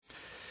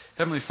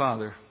Heavenly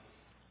Father,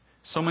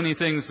 so many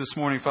things this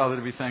morning, Father,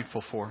 to be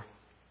thankful for.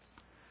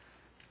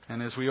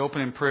 And as we open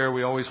in prayer,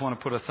 we always want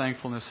to put a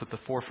thankfulness at the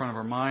forefront of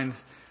our mind,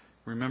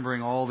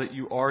 remembering all that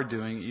you are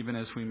doing, even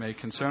as we may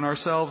concern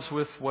ourselves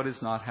with what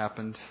has not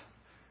happened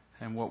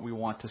and what we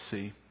want to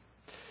see.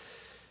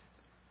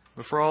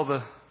 But for all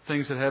the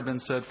things that have been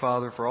said,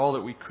 Father, for all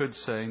that we could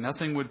say,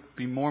 nothing would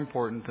be more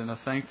important than a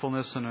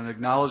thankfulness and an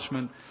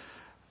acknowledgement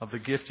of the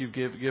gift you've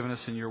given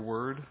us in your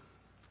Word,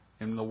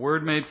 in the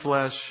Word made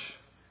flesh,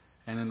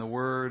 and in the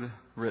Word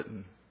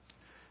written,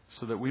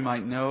 so that we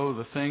might know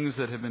the things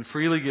that have been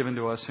freely given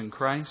to us in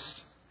Christ,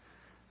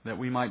 that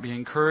we might be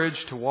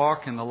encouraged to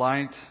walk in the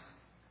light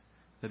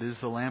that is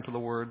the lamp of the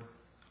Word,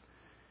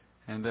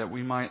 and that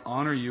we might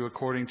honor you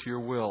according to your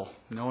will,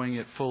 knowing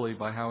it fully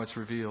by how it's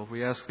revealed.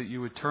 We ask that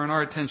you would turn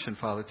our attention,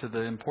 Father, to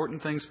the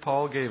important things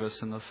Paul gave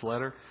us in this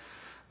letter.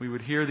 We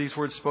would hear these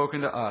words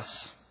spoken to us,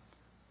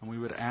 and we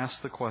would ask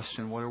the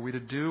question, what are we to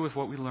do with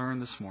what we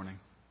learned this morning?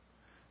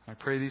 I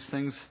pray these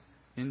things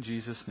in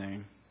Jesus'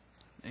 name.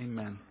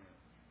 Amen.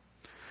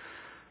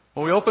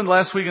 Well, we opened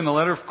last week in the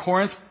letter of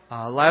Corinth.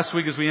 Last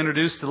week as we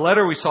introduced the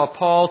letter, we saw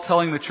Paul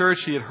telling the church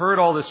he had heard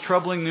all this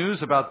troubling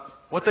news about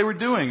what they were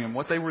doing and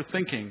what they were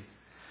thinking.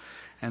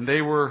 And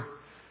they were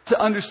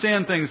to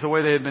understand things the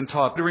way they had been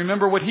taught, to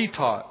remember what he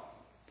taught,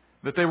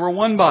 that they were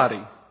one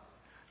body,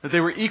 that they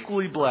were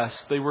equally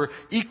blessed, they were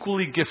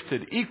equally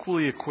gifted,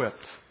 equally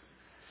equipped.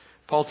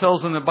 Paul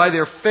tells them that by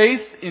their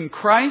faith in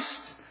Christ,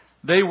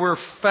 they were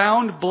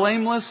found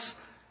blameless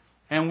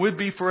and would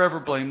be forever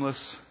blameless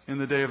in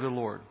the day of the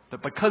Lord.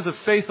 That because of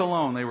faith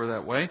alone they were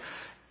that way.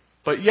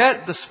 But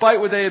yet, despite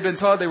what they had been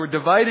taught, they were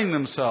dividing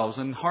themselves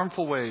in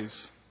harmful ways.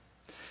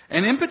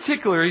 And in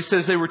particular, he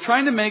says they were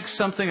trying to make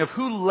something of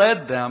who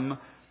led them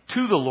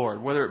to the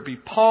Lord, whether it be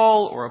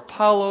Paul or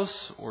Apollos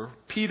or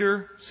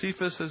Peter,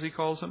 Cephas as he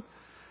calls him.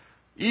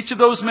 Each of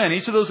those men,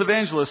 each of those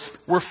evangelists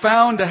were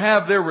found to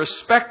have their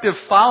respective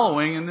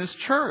following in this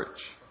church.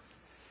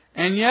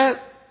 And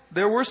yet,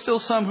 there were still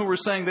some who were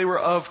saying they were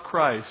of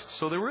Christ.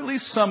 So there were at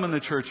least some in the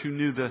church who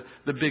knew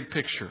the big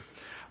picture.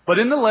 But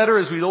in the letter,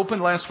 as we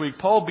opened last week,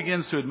 Paul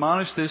begins to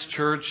admonish this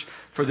church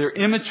for their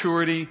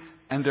immaturity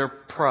and their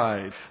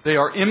pride. They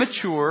are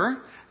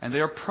immature and they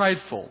are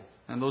prideful.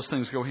 And those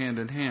things go hand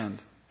in hand.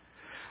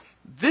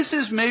 This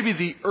is maybe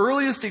the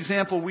earliest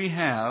example we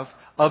have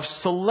of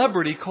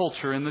celebrity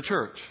culture in the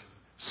church.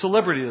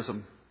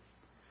 Celebrityism.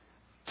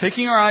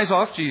 Taking our eyes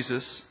off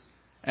Jesus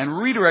and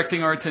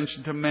redirecting our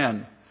attention to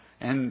men.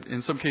 And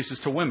in some cases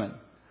to women.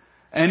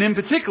 And in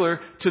particular,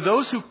 to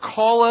those who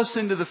call us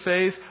into the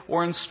faith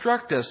or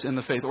instruct us in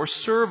the faith or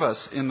serve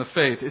us in the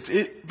faith.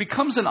 It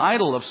becomes an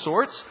idol of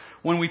sorts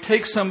when we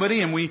take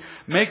somebody and we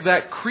make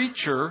that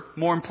creature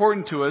more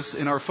important to us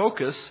in our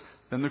focus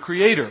than the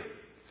Creator.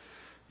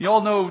 You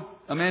all know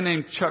a man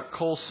named Chuck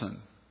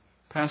Colson,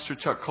 Pastor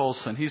Chuck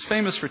Colson. He's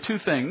famous for two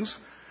things: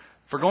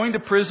 for going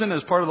to prison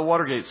as part of the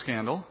Watergate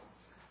scandal,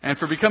 and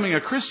for becoming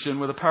a Christian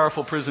with a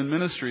powerful prison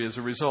ministry as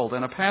a result,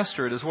 and a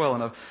pastorate as well,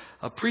 and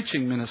a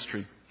preaching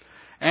ministry.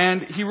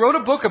 And he wrote a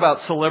book about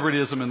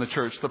celebrityism in the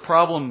church, the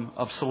problem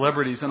of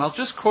celebrities. And I'll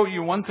just quote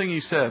you one thing he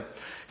said.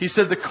 He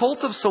said, "The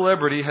cult of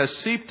celebrity has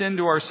seeped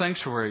into our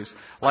sanctuaries.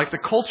 Like the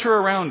culture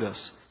around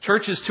us,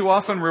 churches too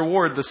often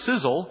reward the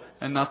sizzle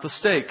and not the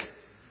steak.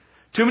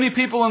 Too many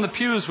people in the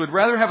pews would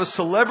rather have a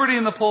celebrity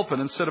in the pulpit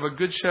instead of a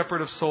good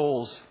shepherd of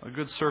souls, a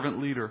good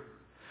servant leader.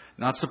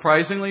 Not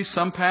surprisingly,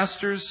 some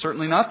pastors,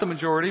 certainly not the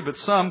majority, but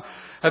some,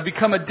 have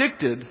become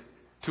addicted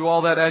to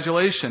all that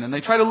adulation. And they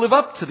try to live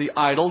up to the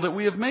idol that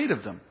we have made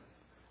of them.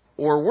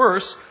 Or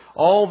worse,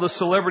 all the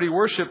celebrity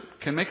worship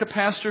can make a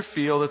pastor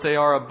feel that they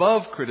are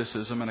above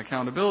criticism and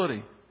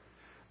accountability.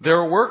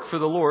 Their work for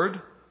the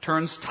Lord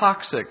turns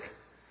toxic.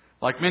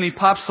 Like many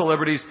pop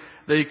celebrities,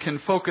 they can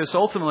focus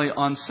ultimately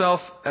on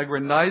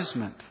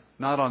self-aggrandizement,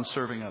 not on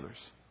serving others."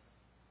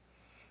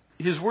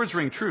 His words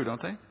ring true,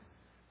 don't they?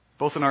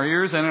 Both in our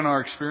ears and in our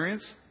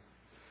experience.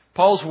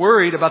 Paul's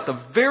worried about the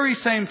very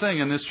same thing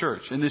in this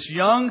church. In this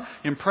young,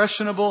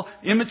 impressionable,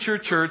 immature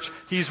church,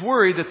 he's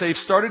worried that they've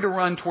started to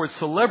run towards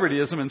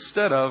celebrityism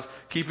instead of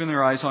keeping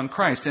their eyes on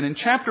Christ. And in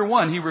chapter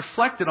 1, he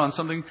reflected on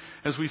something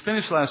as we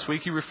finished last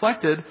week. He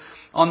reflected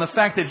on the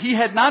fact that he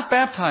had not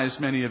baptized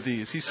many of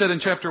these. He said in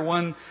chapter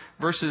 1,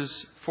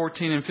 verses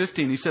 14 and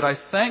 15, he said, "I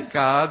thank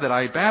God that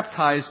I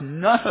baptized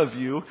none of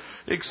you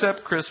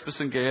except Crispus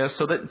and Gaius,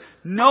 so that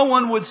no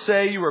one would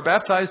say you were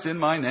baptized in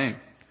my name."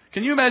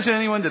 Can you imagine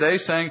anyone today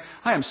saying,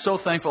 "I am so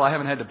thankful I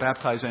haven't had to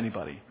baptize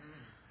anybody"?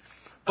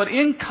 But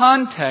in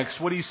context,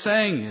 what he's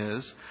saying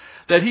is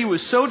that he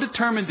was so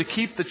determined to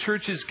keep the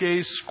church's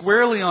gaze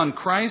squarely on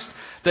Christ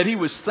that he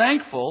was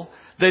thankful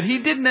that he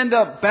didn't end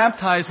up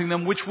baptizing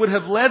them, which would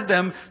have led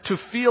them to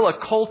feel a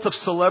cult of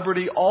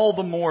celebrity all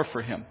the more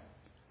for him.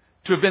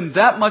 To have been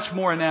that much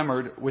more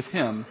enamored with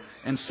him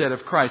instead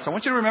of Christ. I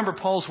want you to remember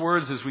Paul's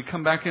words as we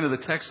come back into the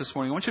text this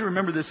morning. I want you to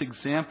remember this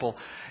example.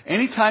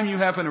 Anytime you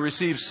happen to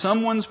receive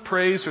someone's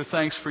praise or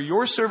thanks for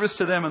your service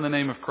to them in the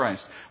name of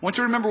Christ, I want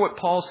you to remember what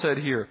Paul said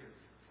here.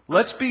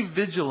 Let's be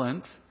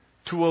vigilant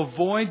to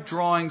avoid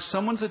drawing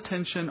someone's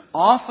attention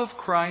off of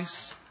Christ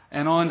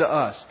and onto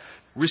us.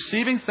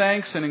 Receiving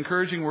thanks and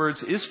encouraging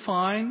words is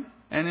fine,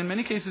 and in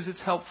many cases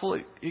it's helpful.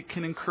 It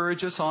can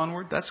encourage us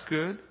onward. That's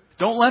good.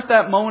 Don't let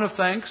that moment of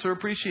thanks or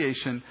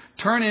appreciation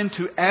turn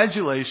into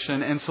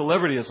adulation and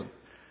celebrityism,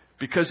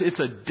 because it's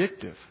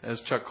addictive, as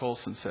Chuck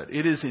Colson said.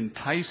 It is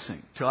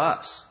enticing to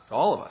us, to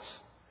all of us,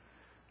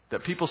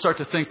 that people start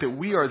to think that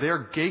we are their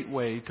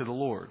gateway to the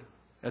Lord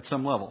at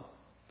some level.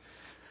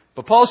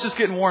 But Paul's just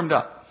getting warmed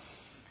up.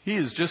 He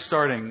is just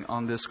starting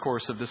on this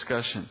course of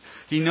discussion.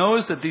 He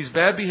knows that these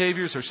bad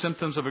behaviors are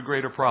symptoms of a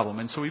greater problem.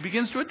 And so he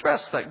begins to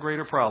address that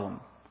greater problem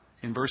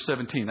in verse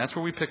 17. That's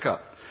where we pick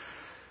up.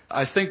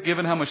 I think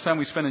given how much time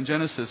we spend in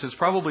Genesis, it's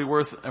probably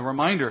worth a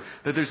reminder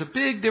that there's a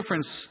big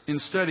difference in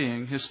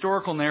studying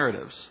historical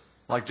narratives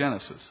like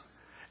Genesis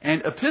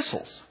and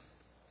epistles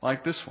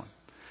like this one.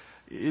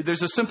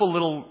 There's a simple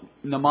little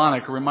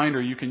mnemonic, a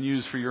reminder you can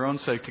use for your own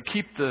sake to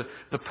keep the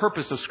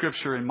purpose of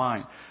Scripture in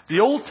mind. The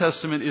Old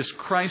Testament is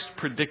Christ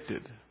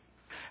predicted.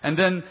 And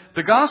then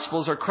the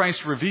Gospels are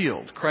Christ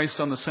revealed, Christ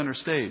on the center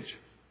stage.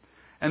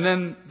 And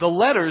then the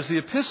letters, the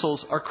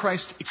epistles, are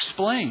Christ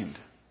explained,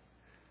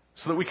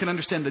 so that we can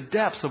understand the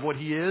depths of what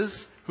He is,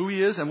 who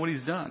He is, and what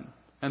He's done.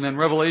 And then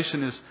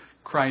Revelation is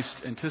Christ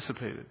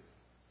anticipated,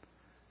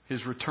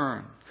 His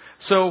return.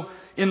 So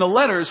in the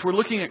letters, we're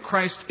looking at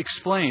Christ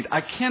explained.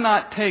 I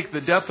cannot take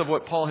the depth of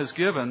what Paul has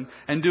given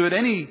and do it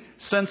any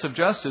sense of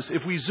justice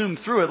if we zoom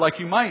through it like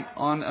you might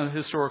on a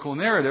historical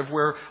narrative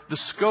where the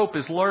scope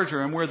is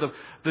larger and where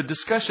the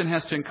discussion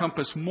has to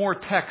encompass more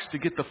text to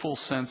get the full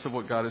sense of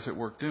what God is at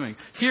work doing.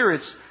 Here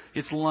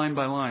it's line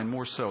by line,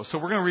 more so. So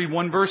we're going to read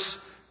one verse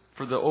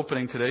for the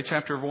opening today,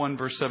 chapter 1,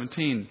 verse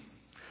 17.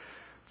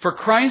 For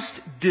Christ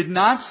did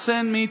not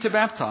send me to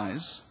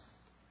baptize,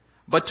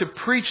 but to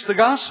preach the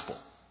gospel,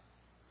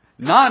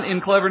 not in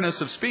cleverness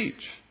of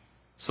speech,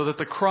 so that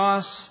the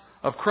cross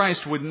of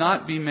Christ would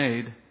not be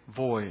made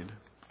void.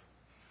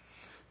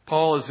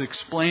 Paul is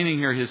explaining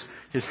here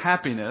his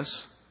happiness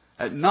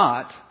at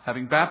not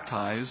having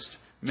baptized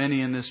many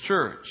in this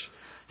church.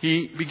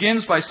 He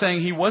begins by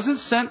saying he wasn't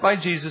sent by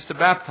Jesus to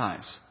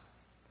baptize,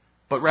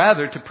 but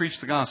rather to preach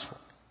the gospel.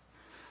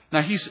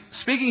 Now, he's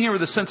speaking here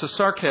with a sense of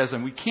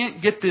sarcasm. We can't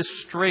get this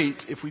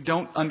straight if we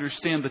don't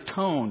understand the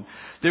tone.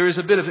 There is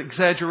a bit of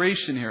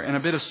exaggeration here and a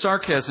bit of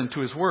sarcasm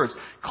to his words.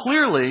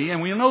 Clearly,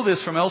 and we know this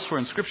from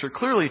elsewhere in Scripture,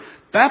 clearly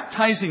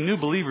baptizing new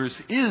believers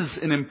is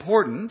an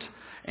important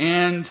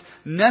and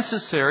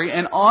necessary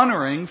and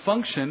honoring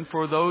function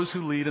for those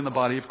who lead in the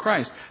body of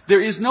Christ.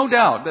 There is no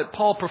doubt that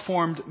Paul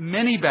performed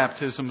many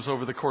baptisms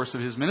over the course of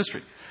his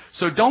ministry.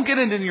 So don't get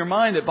it in your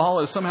mind that Paul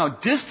is somehow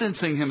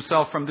distancing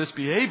himself from this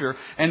behavior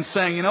and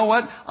saying, you know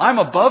what, I'm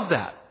above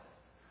that.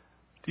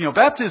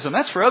 Baptism,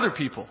 that's for other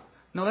people.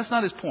 No, that's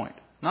not his point.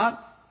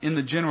 Not in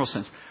the general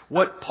sense.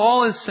 What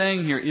Paul is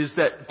saying here is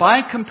that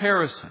by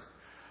comparison,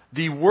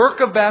 the work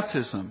of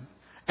baptism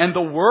and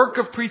the work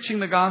of preaching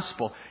the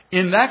gospel,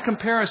 in that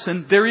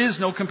comparison, there is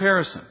no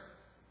comparison.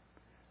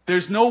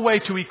 There's no way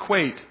to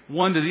equate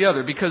one to the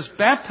other because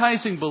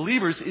baptizing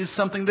believers is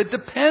something that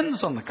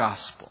depends on the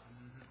gospel.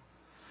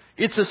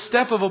 It's a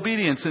step of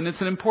obedience, and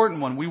it's an important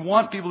one. We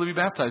want people to be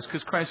baptized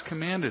because Christ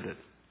commanded it.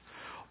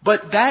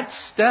 But that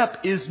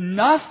step is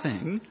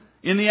nothing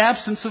in the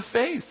absence of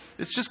faith.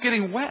 It's just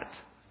getting wet.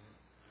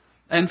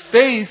 And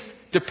faith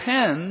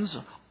depends,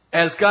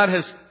 as God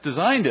has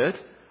designed it,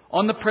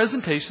 on the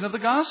presentation of the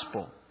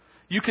gospel.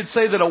 You could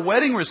say that a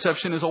wedding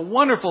reception is a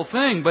wonderful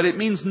thing, but it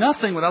means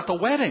nothing without the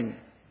wedding.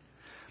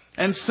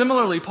 And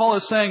similarly, Paul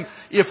is saying,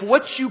 if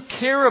what you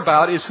care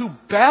about is who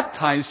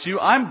baptized you,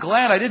 I'm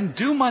glad I didn't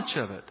do much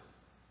of it.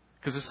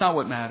 Because it's not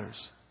what matters.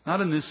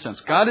 Not in this sense.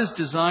 God has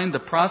designed the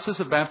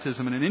process of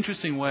baptism in an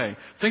interesting way.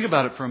 Think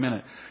about it for a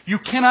minute. You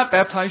cannot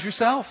baptize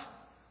yourself.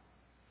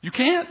 You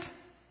can't.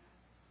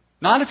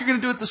 Not if you're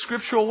going to do it the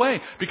scriptural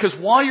way. Because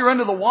while you're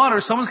under the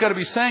water, someone's got to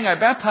be saying, I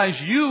baptize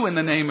you in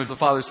the name of the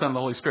Father, Son, and the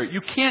Holy Spirit.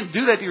 You can't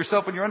do that to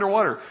yourself when you're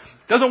underwater.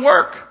 It doesn't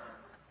work.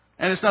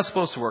 And it's not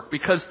supposed to work.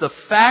 Because the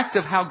fact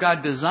of how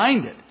God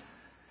designed it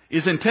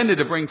is intended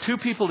to bring two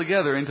people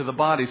together into the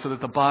body so that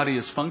the body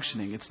is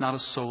functioning. It's not a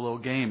solo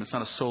game. It's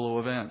not a solo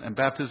event. And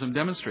baptism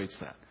demonstrates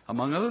that,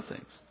 among other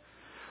things.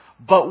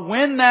 But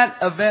when that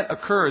event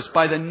occurs,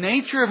 by the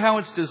nature of how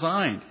it's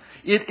designed,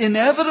 it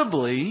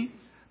inevitably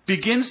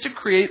begins to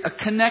create a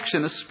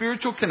connection, a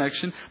spiritual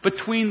connection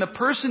between the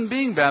person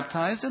being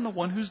baptized and the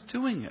one who's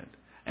doing it.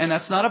 And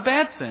that's not a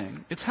bad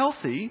thing. It's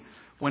healthy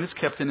when it's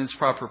kept in its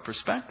proper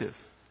perspective.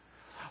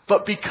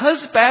 But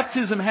because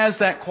baptism has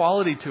that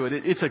quality to it,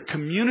 it's a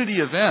community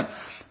event.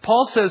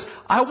 Paul says,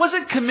 I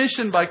wasn't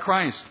commissioned by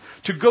Christ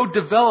to go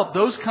develop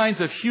those kinds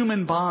of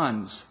human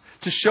bonds,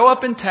 to show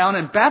up in town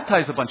and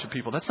baptize a bunch of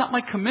people. That's not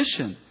my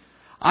commission.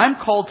 I'm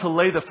called to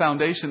lay the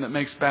foundation that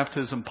makes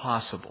baptism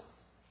possible,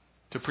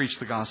 to preach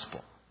the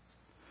gospel.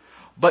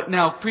 But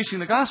now preaching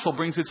the gospel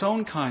brings its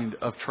own kind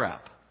of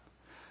trap.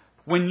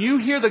 When you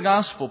hear the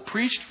gospel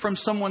preached from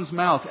someone's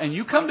mouth and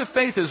you come to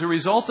faith as a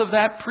result of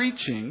that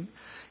preaching,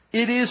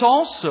 it is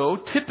also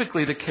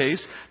typically the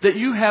case that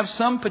you have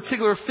some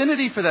particular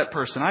affinity for that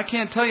person. I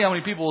can't tell you how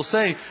many people will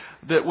say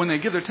that when they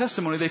give their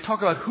testimony, they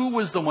talk about who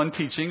was the one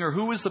teaching or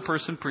who was the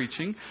person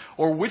preaching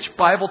or which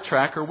Bible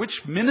tract or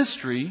which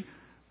ministry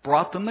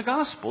brought them the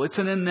gospel. It's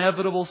an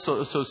inevitable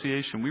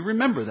association. We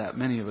remember that,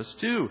 many of us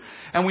do.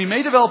 And we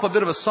may develop a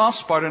bit of a soft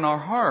spot in our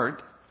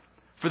heart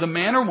for the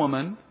man or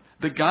woman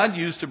that God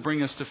used to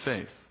bring us to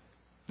faith.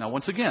 Now,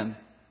 once again,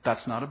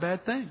 that's not a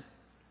bad thing.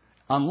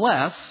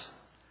 Unless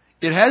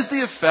it has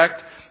the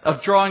effect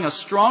of drawing a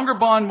stronger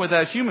bond with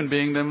that human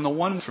being than the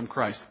one from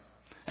Christ.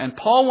 And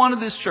Paul wanted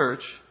this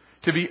church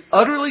to be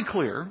utterly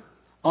clear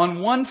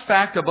on one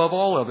fact above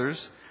all others,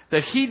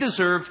 that he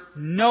deserved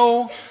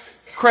no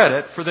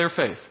credit for their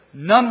faith.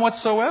 None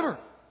whatsoever.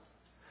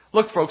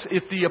 Look, folks,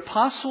 if the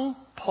Apostle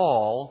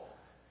Paul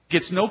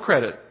gets no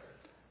credit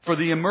for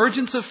the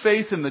emergence of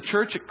faith in the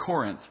church at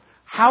Corinth,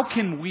 how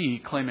can we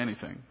claim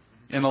anything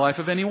in the life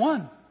of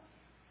anyone?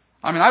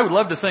 I mean, I would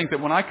love to think that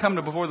when I come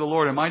to before the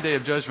Lord in my day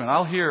of judgment,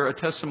 I'll hear a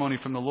testimony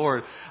from the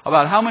Lord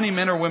about how many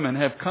men or women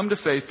have come to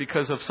faith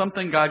because of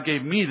something God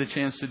gave me the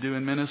chance to do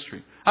in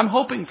ministry. I'm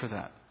hoping for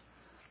that.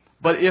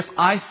 But if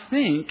I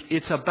think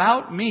it's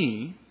about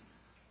me,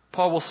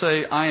 Paul will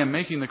say, I am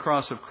making the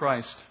cross of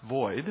Christ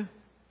void.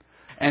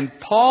 And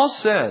Paul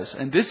says,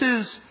 and this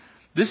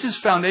is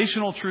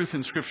foundational truth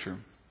in Scripture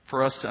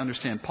for us to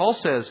understand. Paul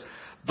says,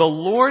 the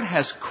Lord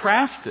has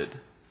crafted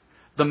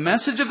the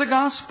message of the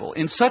gospel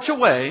in such a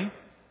way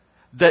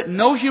that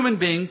no human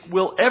being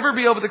will ever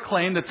be able to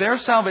claim that their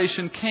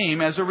salvation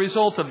came as a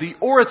result of the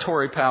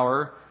oratory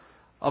power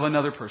of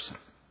another person.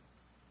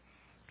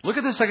 Look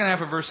at the second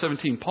half of verse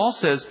 17. Paul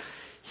says,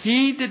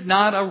 he did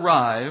not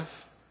arrive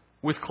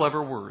with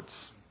clever words.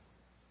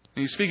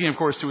 And he's speaking, of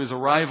course, to his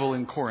arrival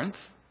in Corinth,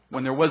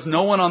 when there was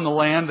no one on the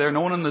land there,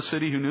 no one in the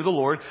city who knew the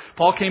Lord.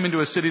 Paul came into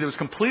a city that was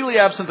completely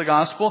absent the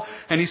gospel,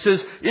 and he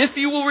says, if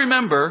you will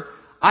remember,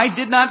 I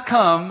did not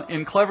come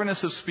in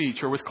cleverness of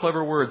speech or with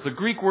clever words. The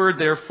Greek word,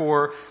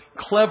 therefore,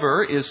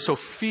 clever is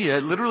Sophia.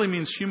 It literally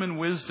means human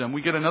wisdom.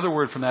 We get another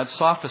word from that,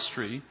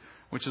 sophistry,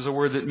 which is a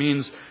word that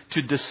means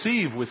to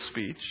deceive with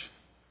speech.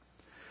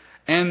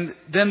 And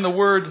then the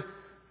word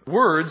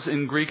words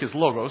in Greek is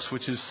logos,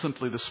 which is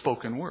simply the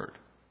spoken word.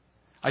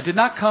 I did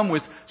not come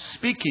with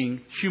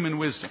speaking human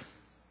wisdom.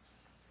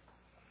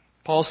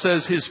 Paul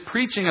says his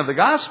preaching of the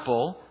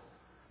gospel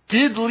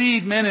did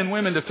lead men and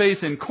women to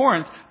faith in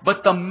Corinth,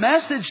 but the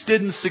message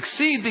didn't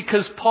succeed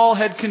because Paul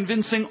had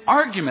convincing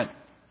argument.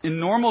 In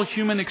normal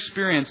human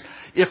experience,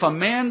 if a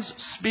man's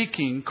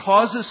speaking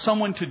causes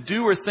someone to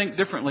do or think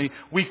differently,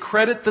 we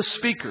credit the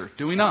speaker,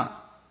 do we not?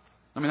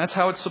 I mean, that's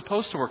how it's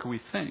supposed to work, we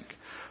think.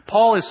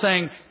 Paul is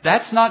saying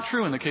that's not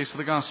true in the case of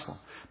the gospel.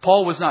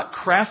 Paul was not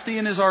crafty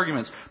in his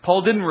arguments.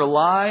 Paul didn't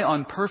rely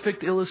on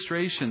perfect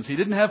illustrations. He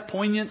didn't have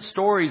poignant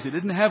stories. He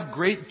didn't have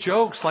great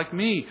jokes like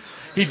me.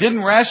 He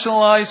didn't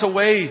rationalize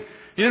away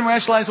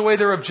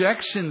their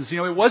objections. It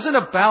wasn't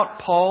about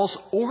Paul's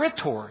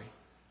oratory.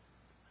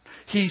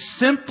 He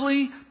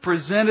simply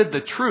presented the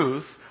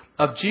truth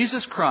of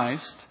Jesus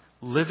Christ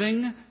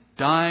living,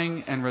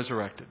 dying, and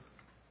resurrected.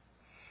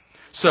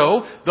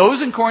 So,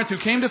 those in Corinth who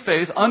came to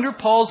faith under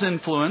Paul's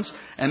influence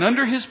and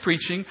under his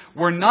preaching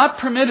were not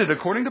permitted,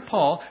 according to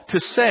Paul, to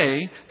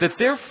say that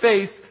their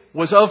faith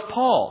was of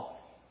Paul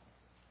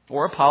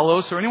or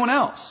Apollos or anyone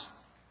else.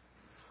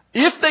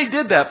 If they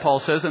did that, Paul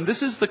says, and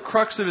this is the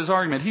crux of his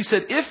argument, he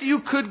said, if you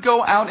could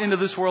go out into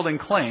this world and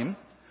claim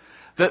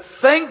that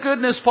thank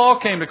goodness Paul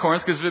came to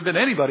Corinth, because if it had been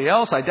anybody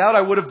else, I doubt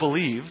I would have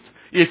believed.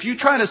 If you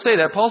try to say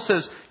that, Paul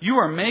says, you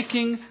are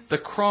making the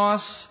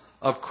cross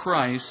of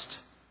Christ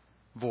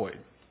void.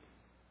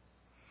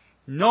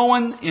 No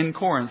one in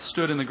Corinth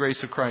stood in the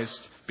grace of Christ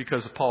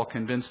because Paul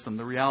convinced them.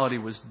 The reality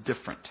was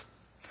different.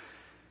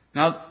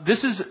 Now,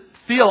 this is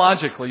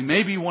theologically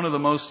maybe one of the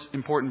most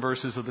important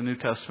verses of the New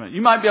Testament.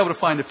 You might be able to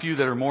find a few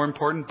that are more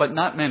important, but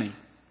not many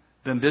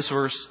than this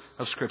verse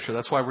of Scripture.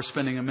 That's why we're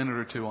spending a minute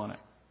or two on it.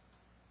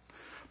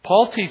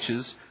 Paul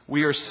teaches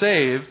we are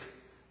saved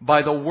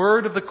by the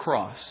word of the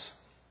cross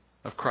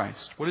of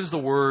Christ. What is the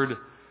word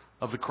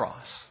of the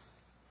cross?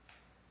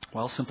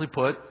 Well, simply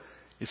put,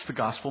 it's the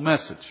gospel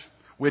message,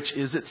 which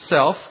is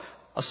itself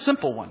a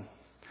simple one.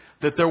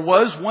 That there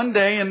was one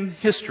day in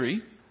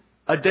history,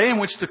 a day in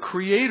which the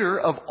Creator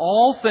of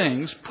all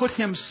things put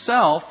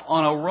Himself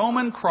on a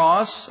Roman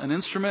cross, an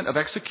instrument of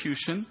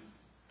execution,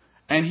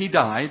 and He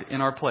died in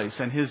our place.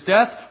 And His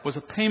death was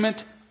a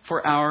payment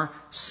for our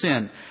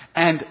sin.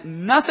 And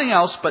nothing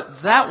else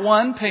but that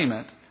one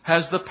payment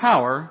has the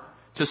power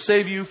to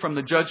save you from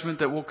the judgment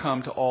that will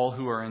come to all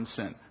who are in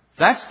sin.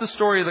 That's the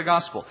story of the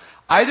gospel.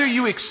 Either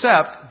you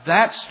accept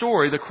that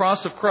story, the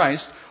cross of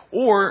Christ,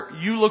 or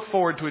you look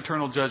forward to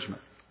eternal judgment.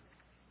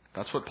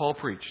 That's what Paul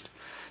preached.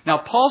 Now,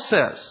 Paul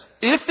says,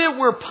 if it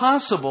were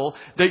possible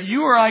that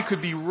you or I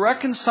could be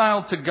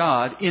reconciled to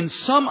God in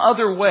some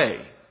other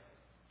way,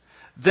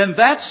 then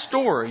that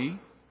story,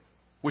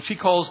 which he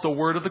calls the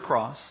word of the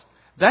cross,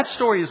 that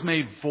story is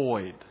made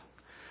void.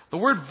 The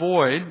word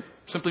void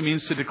simply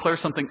means to declare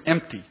something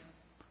empty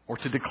or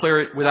to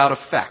declare it without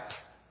effect,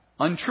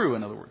 Untrue,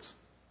 in other words.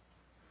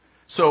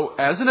 So,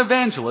 as an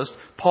evangelist,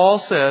 Paul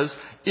says,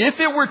 if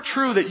it were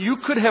true that you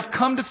could have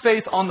come to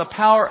faith on the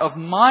power of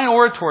my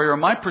oratory or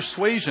my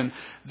persuasion,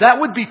 that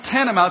would be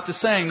tantamount to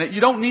saying that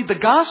you don't need the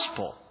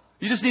gospel.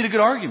 You just need a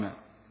good argument.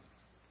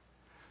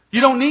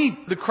 You don't need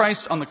the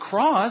Christ on the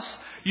cross.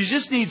 You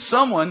just need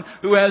someone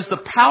who has the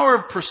power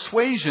of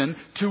persuasion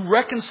to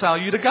reconcile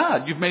you to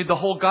God. You've made the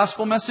whole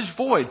gospel message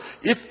void.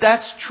 If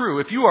that's true,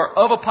 if you are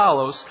of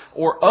Apollos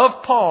or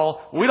of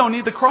Paul, we don't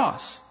need the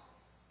cross.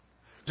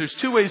 There's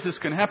two ways this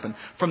can happen.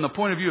 From the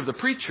point of view of the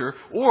preacher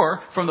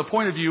or from the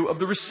point of view of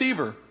the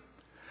receiver.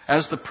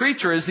 As the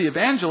preacher, as the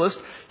evangelist,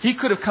 he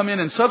could have come in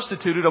and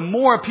substituted a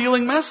more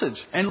appealing message.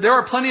 And there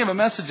are plenty of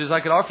messages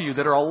I could offer you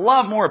that are a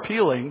lot more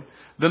appealing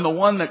than the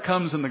one that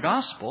comes in the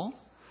gospel.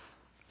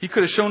 He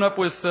could have shown up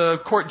with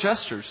court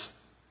gestures,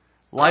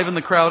 liven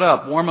the crowd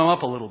up, warm them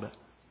up a little bit.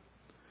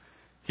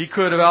 He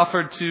could have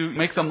offered to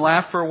make them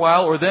laugh for a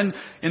while, or then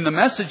in the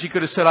message he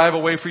could have said, I have a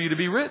way for you to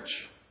be rich.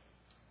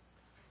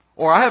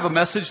 Or I have a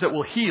message that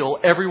will heal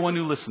everyone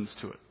who listens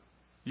to it.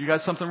 You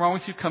got something wrong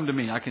with you? Come to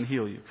me. I can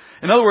heal you.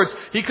 In other words,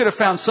 he could have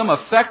found some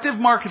effective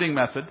marketing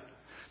method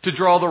to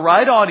draw the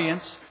right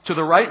audience to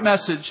the right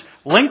message,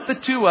 link the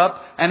two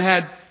up, and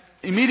had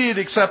immediate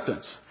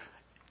acceptance.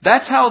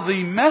 That's how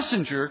the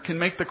messenger can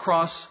make the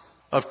cross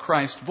of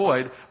Christ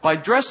void, by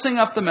dressing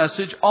up the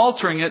message,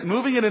 altering it,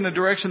 moving it in a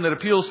direction that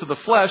appeals to the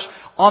flesh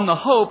on the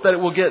hope that it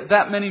will get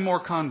that many more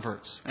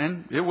converts.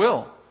 And it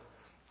will.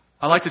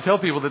 I like to tell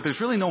people that there's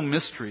really no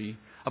mystery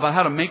about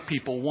how to make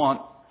people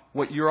want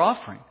what you're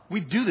offering. We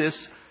do this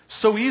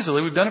so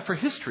easily. We've done it for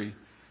history.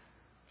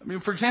 I mean,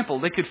 for example,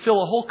 they could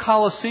fill a whole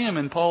Colosseum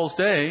in Paul's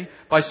day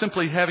by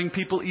simply having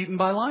people eaten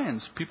by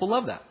lions. People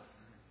love that.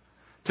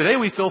 Today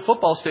we fill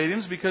football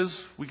stadiums because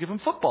we give them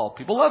football.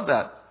 People love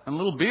that. And a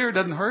little beer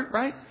doesn't hurt,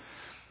 right?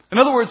 In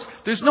other words,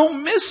 there's no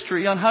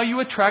mystery on how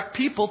you attract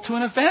people to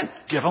an event.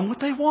 Give them what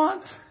they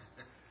want.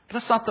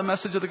 That's not the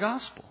message of the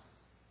gospel.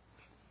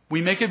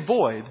 We make it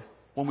void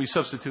when we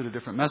substitute a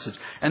different message.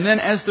 And then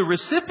as the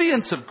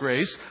recipients of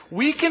grace,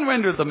 we can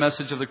render the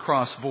message of the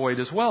cross void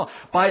as well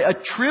by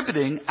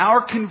attributing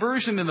our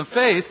conversion in the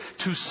faith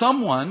to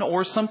someone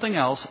or something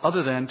else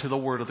other than to the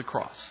word of the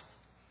cross.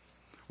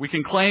 We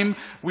can claim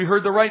we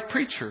heard the right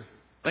preacher.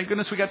 Thank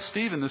goodness we got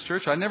Steve in this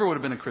church. I never would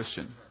have been a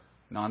Christian.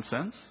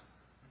 Nonsense.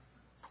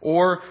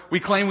 Or we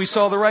claim we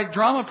saw the right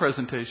drama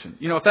presentation.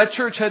 You know, if that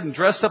church hadn't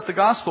dressed up the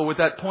gospel with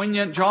that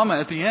poignant drama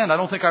at the end, I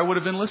don't think I would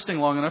have been listening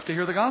long enough to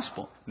hear the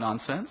gospel.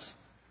 Nonsense.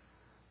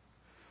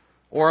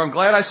 Or I'm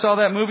glad I saw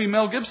that movie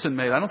Mel Gibson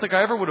made. I don't think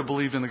I ever would have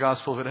believed in the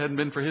gospel if it hadn't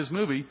been for his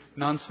movie.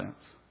 Nonsense.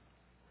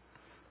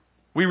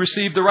 We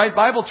received the right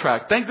Bible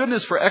tract. Thank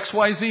goodness for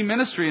XYZ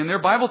Ministry and their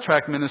Bible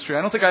tract ministry.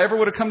 I don't think I ever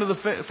would have come to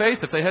the faith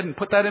if they hadn't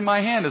put that in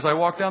my hand as I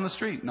walked down the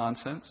street.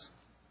 Nonsense.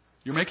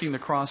 You're making the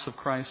cross of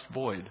Christ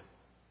void.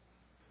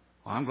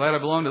 Well, I'm glad I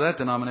belong to that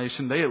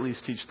denomination. They at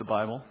least teach the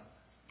Bible.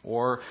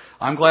 Or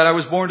I'm glad I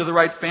was born to the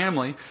right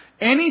family.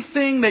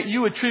 Anything that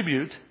you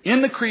attribute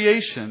in the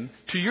creation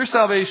to your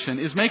salvation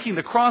is making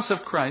the cross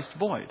of Christ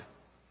void,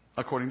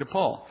 according to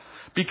Paul.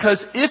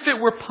 Because if it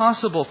were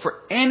possible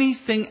for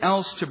anything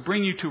else to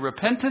bring you to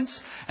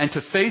repentance and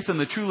to faith in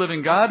the true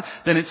living God,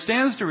 then it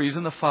stands to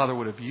reason the Father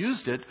would have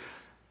used it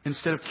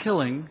instead of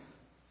killing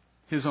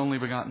His only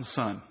begotten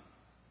Son.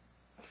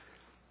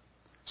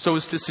 So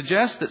as to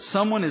suggest that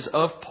someone is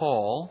of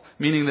Paul,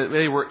 meaning that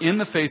they were in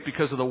the faith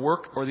because of the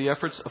work or the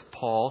efforts of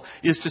Paul,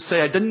 is to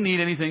say, I didn't need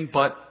anything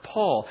but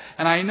Paul.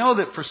 And I know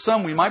that for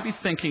some we might be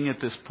thinking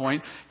at this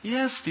point,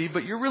 yes, Steve,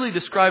 but you're really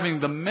describing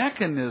the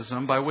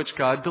mechanism by which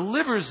God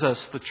delivers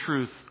us the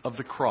truth of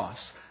the cross.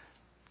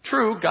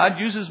 True, God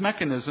uses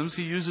mechanisms.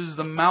 He uses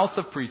the mouth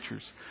of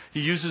preachers. He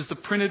uses the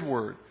printed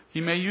word.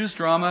 He may use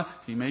drama.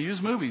 He may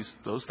use movies.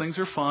 Those things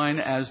are fine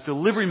as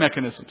delivery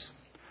mechanisms.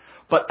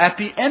 But at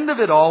the end of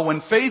it all,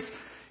 when faith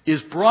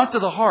is brought to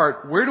the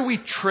heart, where do we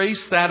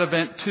trace that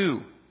event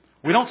to?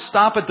 We don't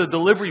stop at the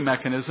delivery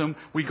mechanism.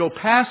 We go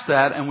past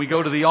that and we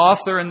go to the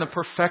author and the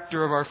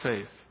perfecter of our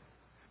faith.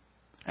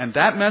 And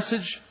that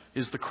message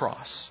is the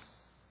cross.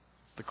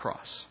 The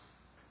cross.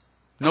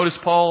 Notice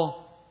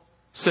Paul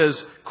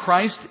says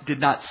Christ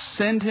did not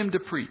send him to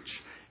preach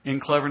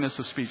in cleverness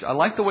of speech. I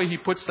like the way he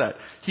puts that.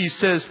 He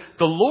says,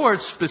 the Lord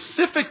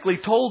specifically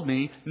told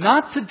me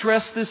not to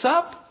dress this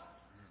up.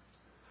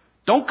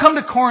 Don't come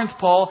to Corinth,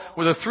 Paul,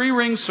 with a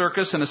 3-ring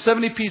circus and a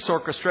 70-piece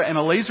orchestra and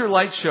a laser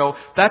light show.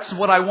 That's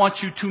what I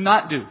want you to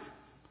not do.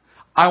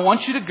 I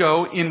want you to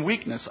go in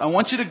weakness. I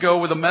want you to go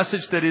with a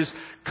message that is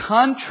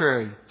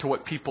contrary to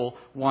what people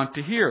want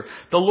to hear.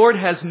 The Lord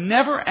has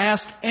never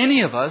asked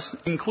any of us,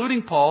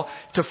 including Paul,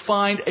 to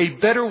find a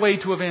better way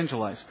to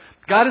evangelize.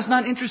 God is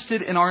not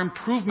interested in our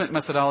improvement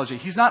methodology.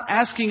 He's not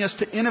asking us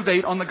to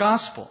innovate on the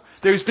gospel.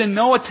 There's been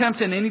no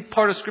attempt in any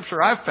part of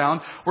Scripture I've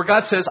found where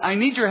God says, I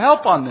need your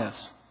help on this.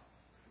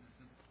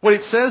 What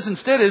it says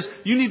instead is,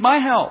 you need my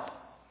help.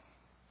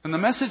 And the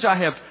message I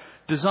have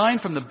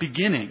designed from the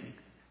beginning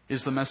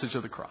is the message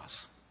of the cross.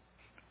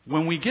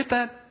 When we get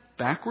that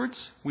backwards,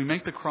 we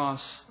make the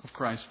cross of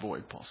Christ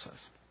void, Paul says.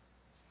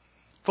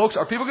 Folks,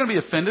 are people going to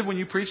be offended when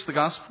you preach the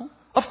gospel?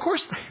 Of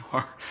course they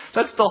are.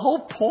 That's the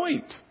whole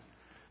point.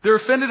 They're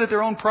offended at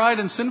their own pride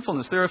and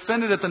sinfulness. They're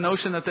offended at the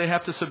notion that they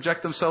have to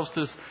subject themselves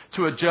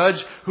to a judge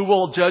who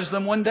will judge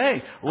them one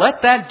day.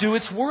 Let that do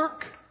its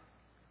work.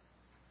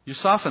 You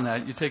soften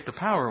that, you take the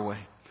power away.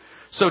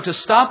 So to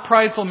stop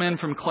prideful men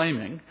from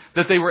claiming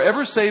that they were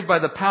ever saved by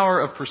the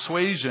power of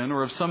persuasion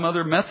or of some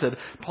other method,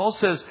 Paul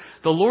says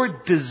the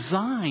Lord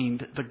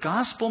designed the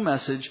gospel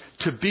message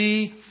to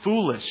be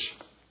foolish.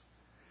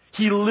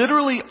 He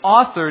literally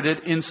authored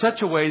it in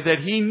such a way that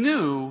He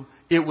knew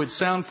it would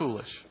sound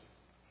foolish.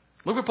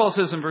 Look what Paul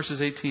says in verses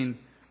 18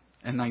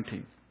 and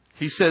 19.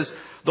 He says,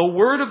 the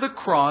word of the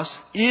cross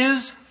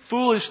is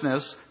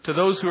foolishness to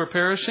those who are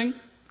perishing,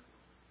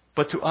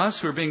 but to us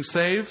who are being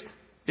saved,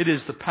 it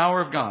is the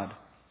power of God.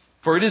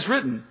 For it is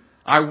written,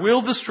 I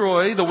will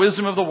destroy the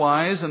wisdom of the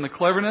wise, and the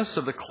cleverness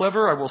of the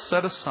clever I will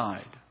set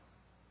aside.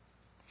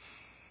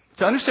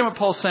 To understand what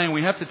Paul's saying,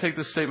 we have to take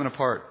this statement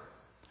apart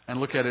and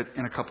look at it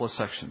in a couple of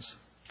sections.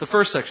 The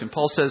first section,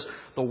 Paul says,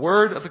 the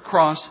word of the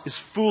cross is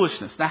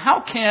foolishness. Now,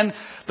 how can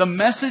the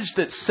message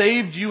that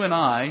saved you and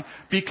I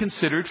be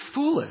considered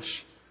foolish?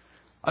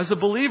 As a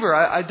believer,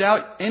 I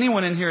doubt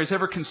anyone in here has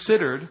ever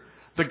considered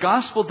the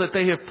gospel that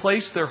they have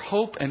placed their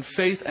hope and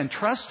faith and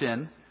trust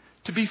in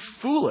to be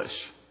foolish.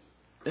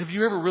 Have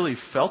you ever really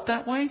felt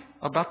that way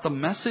about the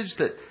message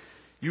that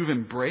you've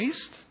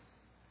embraced?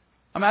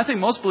 I think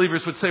most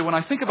believers would say, when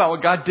I think about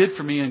what God did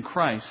for me in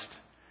Christ,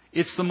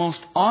 it's the most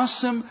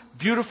awesome,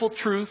 beautiful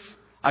truth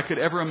I could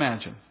ever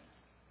imagine.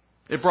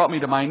 It brought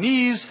me to my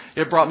knees.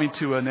 It brought me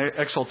to an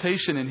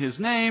exaltation in His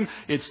name.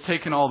 It's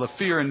taken all the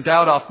fear and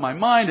doubt off my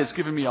mind. It's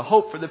given me a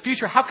hope for the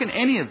future. How can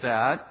any of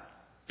that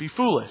be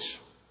foolish?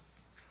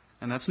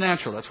 And that's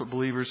natural. That's what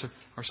believers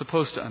are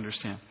supposed to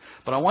understand.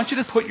 But I want you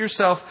to put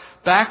yourself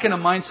back in a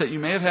mindset you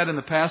may have had in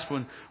the past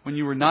when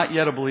you were not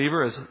yet a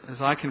believer, as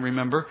I can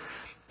remember.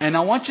 And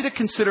I want you to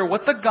consider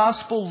what the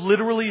gospel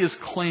literally is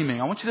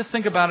claiming. I want you to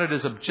think about it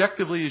as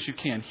objectively as you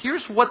can.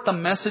 Here's what the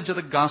message of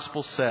the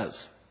gospel says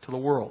to the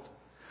world.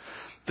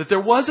 That there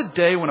was a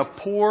day when a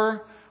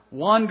poor,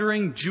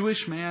 wandering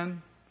Jewish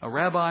man, a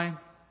rabbi,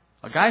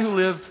 a guy who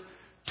lived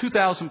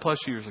 2,000 plus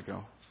years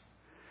ago,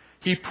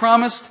 he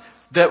promised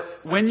that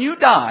when you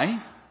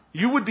die,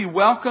 you would be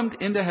welcomed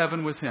into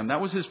heaven with Him.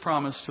 That was His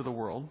promise to the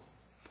world.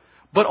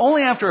 But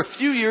only after a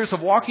few years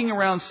of walking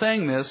around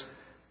saying this,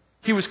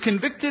 He was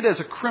convicted as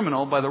a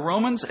criminal by the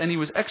Romans, and He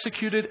was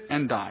executed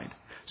and died.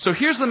 So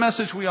here's the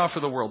message we offer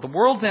the world. The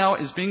world now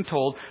is being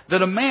told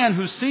that a man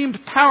who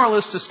seemed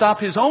powerless to stop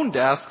his own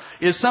death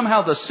is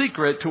somehow the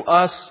secret to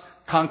us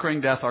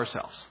conquering death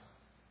ourselves.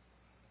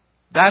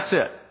 That's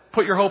it.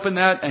 Put your hope in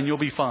that and you'll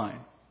be fine.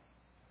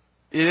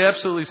 It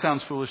absolutely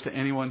sounds foolish to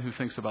anyone who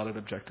thinks about it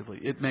objectively.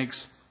 It makes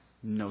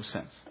no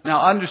sense.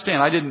 Now,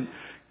 understand, I didn't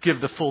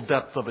give the full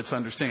depth of its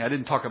understanding. I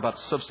didn't talk about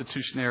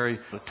substitutionary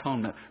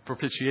atonement,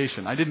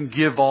 propitiation. I didn't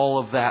give all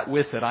of that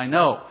with it, I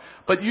know.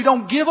 But you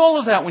don't give all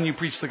of that when you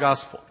preach the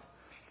gospel.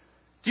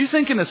 Do you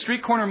think in a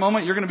street corner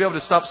moment you're going to be able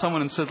to stop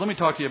someone and say, let me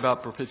talk to you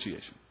about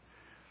propitiation?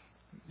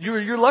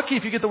 You're lucky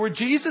if you get the word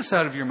Jesus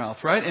out of your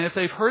mouth, right? And if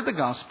they've heard the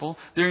gospel,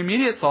 their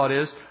immediate thought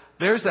is,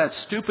 there's that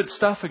stupid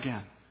stuff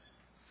again.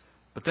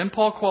 But then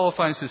Paul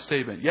qualifies his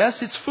statement.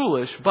 Yes, it's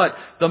foolish, but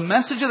the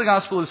message of the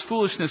gospel is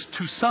foolishness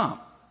to some,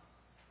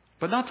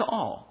 but not to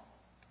all.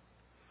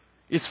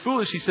 It's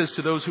foolish, he says,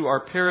 to those who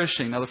are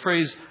perishing. Now, the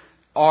phrase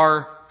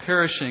are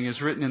perishing is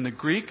written in the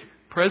Greek,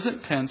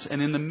 present tense,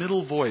 and in the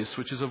middle voice,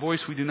 which is a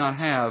voice we do not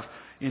have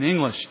in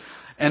English.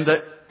 And the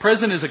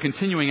present is a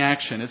continuing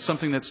action. It's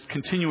something that's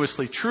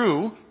continuously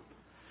true.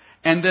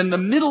 And then the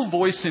middle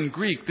voice in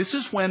Greek, this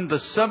is when the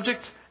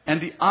subject and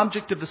the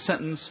object of the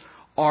sentence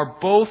are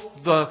both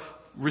the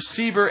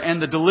receiver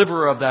and the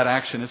deliverer of that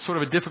action. It's sort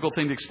of a difficult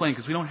thing to explain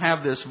because we don't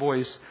have this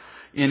voice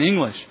in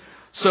English.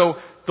 So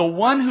the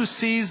one who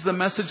sees the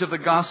message of the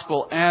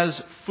gospel as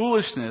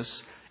foolishness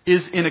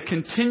is in a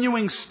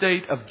continuing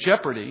state of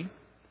jeopardy,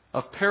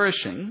 of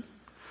perishing,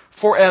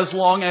 for as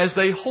long as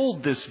they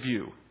hold this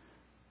view.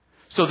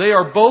 So they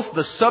are both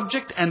the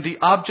subject and the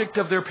object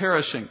of their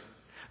perishing.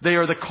 They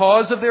are the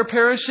cause of their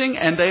perishing,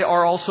 and they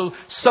are also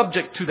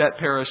subject to that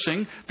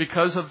perishing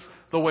because of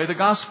the way the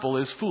gospel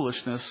is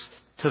foolishness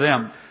to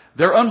them.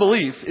 Their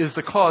unbelief is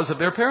the cause of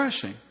their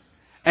perishing.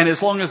 And as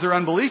long as their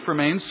unbelief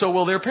remains, so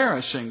will their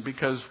perishing,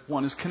 because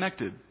one is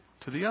connected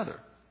to the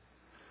other.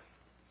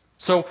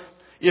 So,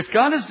 if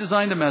God has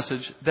designed a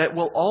message that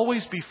will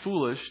always be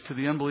foolish to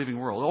the unbelieving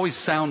world, always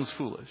sounds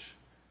foolish,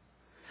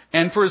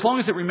 and for as long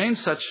as it remains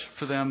such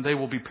for them, they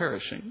will be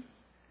perishing.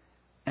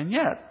 And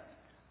yet,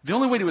 the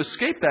only way to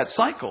escape that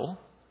cycle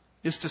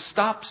is to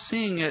stop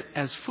seeing it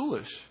as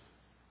foolish.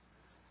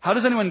 How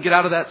does anyone get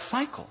out of that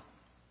cycle?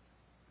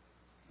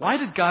 Why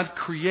did God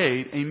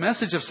create a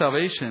message of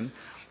salvation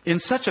in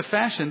such a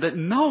fashion that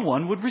no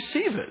one would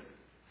receive it?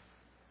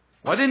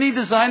 Why didn't He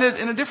design it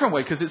in a different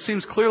way? Because it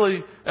seems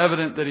clearly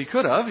evident that He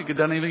could have. He could have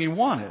done anything He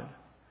wanted.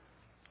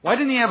 Why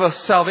didn't He have a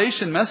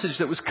salvation message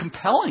that was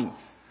compelling,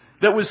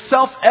 that was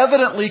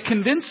self-evidently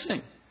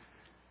convincing?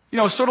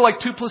 It's sort of like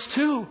 2 plus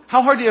 2.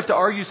 How hard do you have to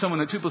argue someone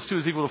that 2 plus 2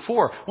 is equal to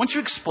 4? Once you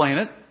explain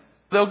it,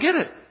 they'll get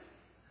it.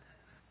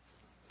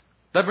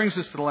 That brings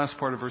us to the last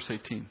part of verse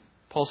 18.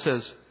 Paul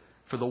says,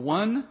 for the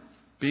one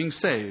being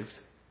saved,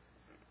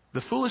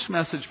 the foolish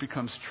message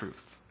becomes truth.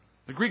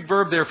 The Greek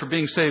verb there for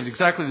being saved,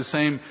 exactly the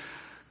same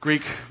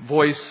Greek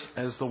voice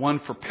as the one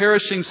for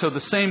perishing, so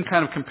the same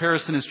kind of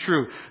comparison is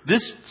true.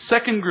 This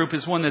second group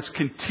is one that's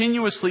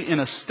continuously in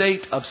a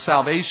state of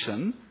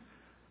salvation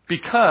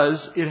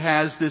because it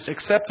has this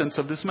acceptance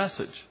of this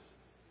message.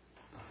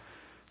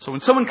 So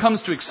when someone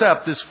comes to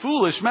accept this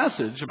foolish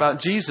message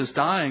about Jesus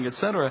dying,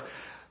 etc.,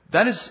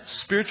 that is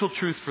spiritual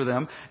truth for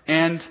them,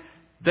 and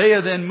they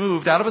are then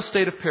moved out of a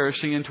state of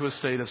perishing into a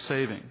state of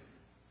saving,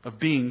 of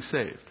being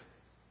saved.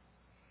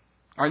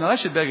 All right, now that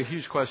should beg a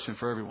huge question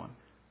for everyone.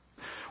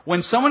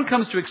 When someone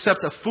comes to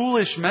accept a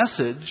foolish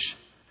message,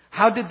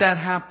 how did that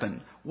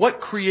happen?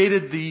 What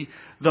created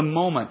the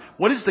moment?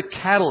 What is the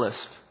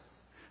catalyst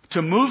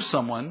to move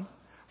someone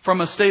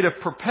from a state of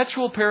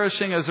perpetual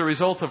perishing as a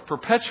result of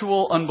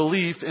perpetual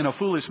unbelief in a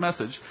foolish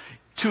message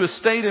to a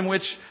state in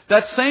which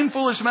that same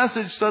foolish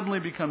message suddenly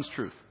becomes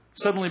truth,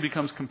 suddenly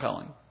becomes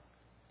compelling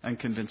and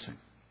convincing?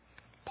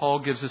 Paul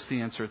gives us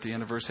the answer at the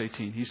end of verse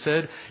 18. He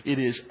said, it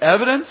is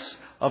evidence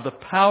of the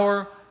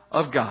power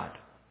of God.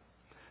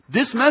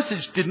 This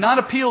message did not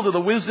appeal to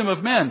the wisdom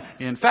of men.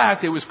 In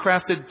fact, it was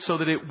crafted so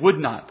that it would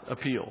not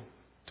appeal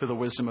to the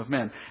wisdom of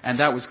men. And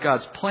that was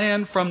God's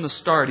plan from the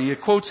start. He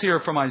quotes here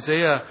from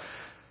Isaiah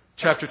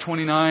chapter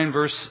 29,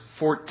 verse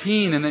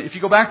 14. And if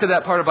you go back to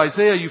that part of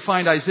Isaiah, you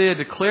find Isaiah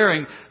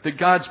declaring that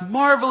God's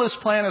marvelous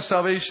plan of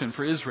salvation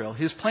for Israel,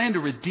 His plan to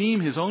redeem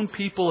His own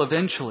people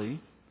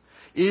eventually,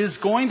 is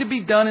going to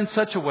be done in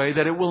such a way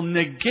that it will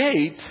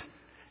negate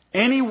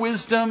any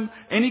wisdom,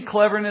 any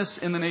cleverness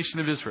in the nation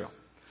of Israel.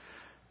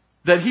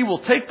 That He will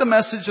take the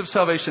message of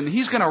salvation,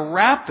 He's going to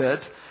wrap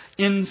it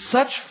in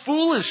such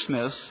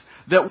foolishness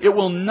that it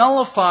will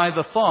nullify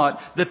the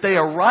thought that they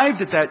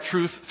arrived at that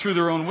truth through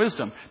their own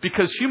wisdom.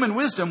 Because human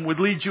wisdom would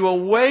lead you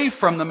away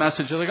from the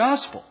message of the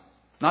gospel,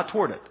 not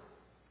toward it.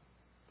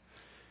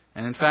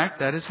 And in fact,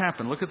 that has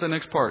happened. Look at the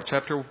next part,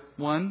 chapter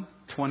 1,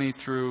 20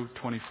 through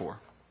 24.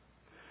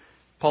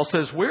 Paul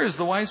says, where is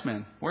the wise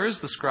man? Where is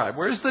the scribe?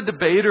 Where is the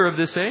debater of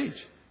this age?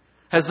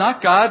 Has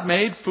not God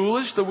made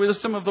foolish the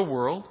wisdom of the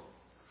world?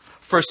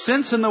 For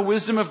since in the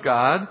wisdom of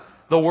God,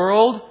 the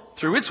world,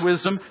 through its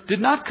wisdom, did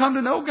not come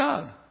to know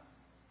God,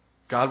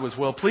 God was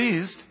well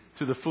pleased,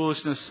 through the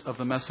foolishness of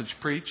the message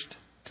preached,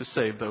 to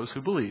save those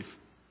who believe.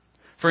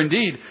 For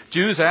indeed,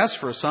 Jews ask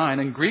for a sign,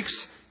 and Greeks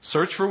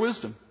search for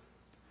wisdom.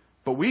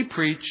 But we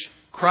preach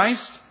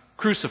Christ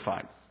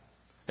crucified,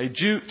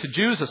 to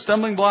Jews a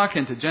stumbling block,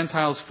 and to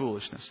Gentiles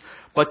foolishness.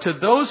 But to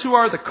those who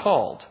are the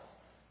called,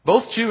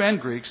 both Jew and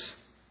Greeks,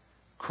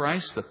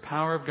 Christ the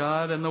power of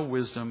God and the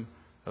wisdom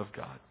of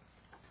God.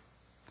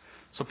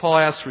 So Paul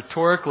asks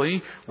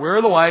rhetorically, where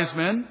are the wise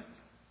men?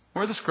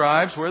 Where are the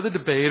scribes? Where are the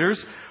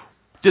debaters?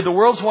 Did the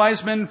world's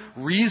wise men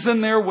reason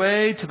their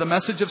way to the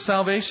message of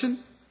salvation?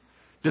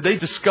 Did they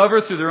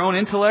discover through their own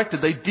intellect?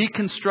 Did they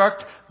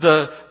deconstruct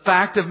the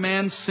fact of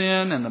man's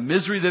sin and the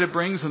misery that it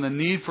brings and the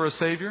need for a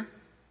Savior?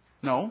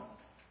 No.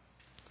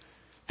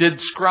 Did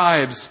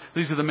scribes,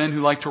 these are the men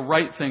who like to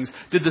write things,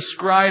 did the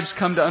scribes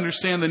come to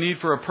understand the need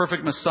for a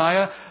perfect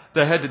Messiah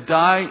that had to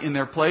die in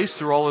their place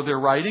through all of their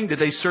writing? Did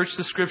they search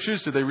the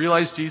Scriptures? Did they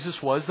realize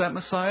Jesus was that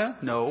Messiah?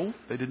 No,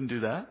 they didn't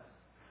do that.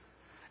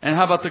 And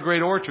how about the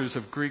great orators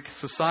of Greek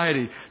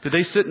society? Did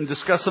they sit and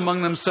discuss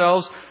among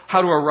themselves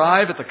how to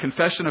arrive at the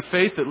confession of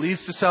faith that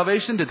leads to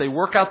salvation? Did they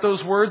work out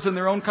those words in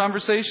their own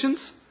conversations?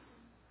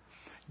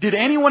 Did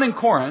anyone in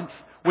Corinth,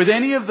 with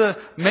any of the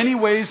many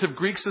ways of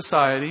Greek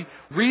society,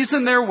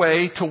 reason their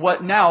way to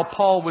what now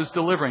Paul was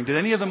delivering? Did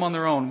any of them on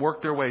their own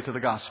work their way to the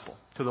gospel,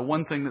 to the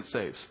one thing that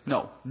saves?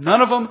 No,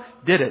 none of them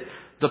did it.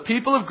 The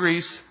people of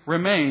Greece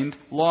remained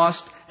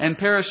lost and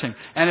perishing.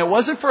 And it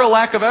wasn't for a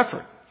lack of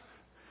effort.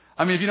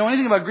 I mean, if you know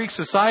anything about Greek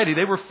society,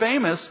 they were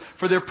famous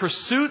for their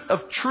pursuit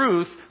of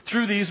truth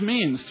through these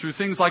means, through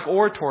things like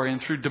oratory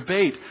and through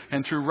debate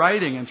and through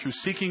writing and through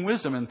seeking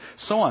wisdom and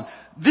so on.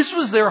 This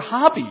was their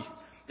hobby.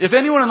 If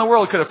anyone in the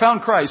world could have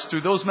found Christ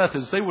through those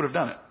methods, they would have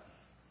done it.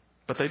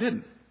 But they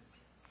didn't.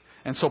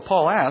 And so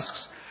Paul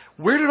asks,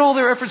 where did all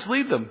their efforts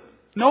lead them?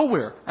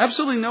 Nowhere.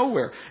 Absolutely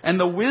nowhere. And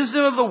the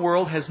wisdom of the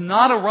world has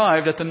not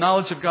arrived at the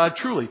knowledge of God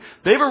truly.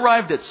 They've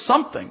arrived at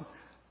something.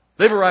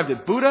 They've arrived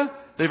at Buddha.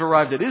 They've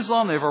arrived at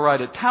Islam. They've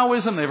arrived at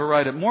Taoism. They've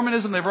arrived at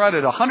Mormonism. They've arrived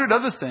at 100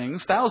 other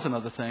things, 1,000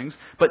 other things.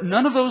 But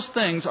none of those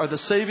things are the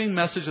saving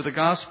message of the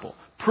gospel.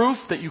 Proof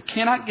that you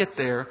cannot get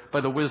there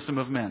by the wisdom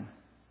of men.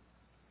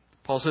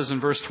 Paul says in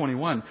verse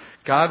 21,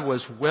 God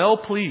was well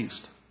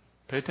pleased.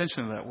 Pay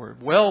attention to that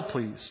word. Well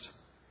pleased.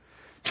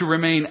 To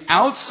remain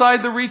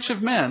outside the reach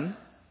of men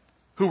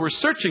who were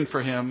searching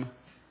for Him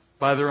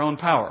by their own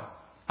power.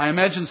 I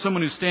imagine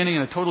someone who's standing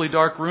in a totally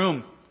dark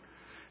room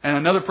and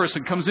another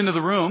person comes into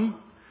the room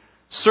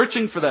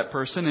searching for that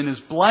person and is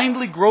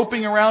blindly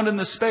groping around in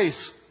the space.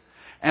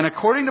 And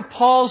according to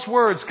Paul's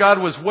words, God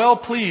was well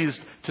pleased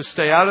to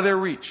stay out of their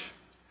reach,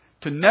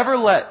 to never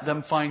let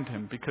them find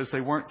Him because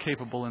they weren't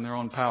capable in their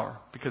own power.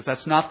 Because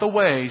that's not the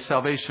way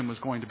salvation was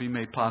going to be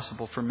made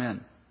possible for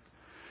men.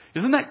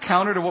 Isn't that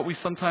counter to what we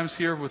sometimes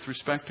hear with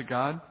respect to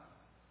God?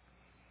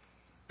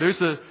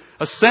 There's a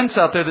sense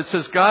out there that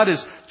says God is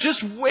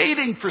just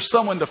waiting for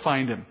someone to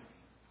find Him.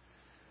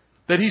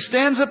 That He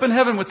stands up in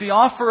heaven with the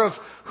offer of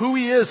who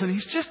He is, and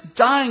He's just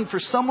dying for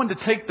someone to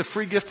take the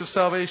free gift of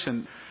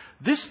salvation.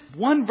 This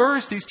one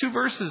verse, these two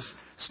verses,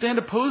 stand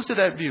opposed to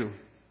that view.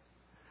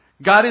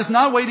 God is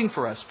not waiting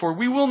for us, for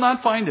we will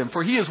not find Him,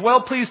 for He is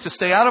well pleased to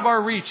stay out of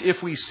our reach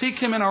if we seek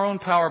Him in our own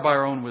power by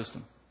our own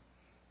wisdom.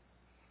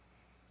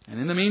 And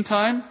in the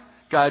meantime,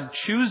 God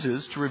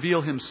chooses to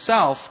reveal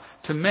Himself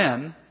to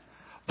men,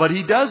 but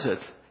He does it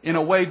in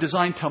a way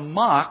designed to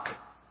mock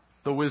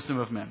the wisdom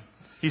of men.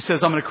 He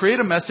says, I'm going to create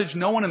a message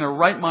no one in their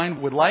right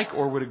mind would like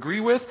or would agree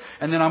with,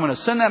 and then I'm going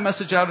to send that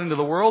message out into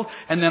the world,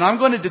 and then I'm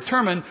going to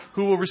determine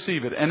who will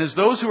receive it. And as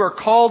those who are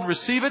called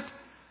receive it,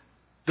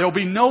 there will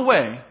be no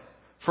way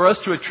for us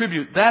to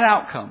attribute that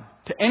outcome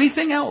to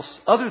anything else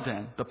other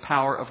than the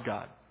power of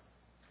God.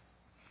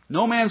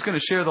 No man's going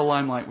to share the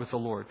limelight with the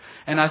Lord.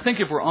 And I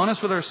think if we're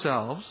honest with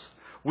ourselves,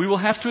 we will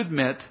have to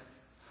admit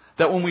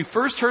that when we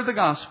first heard the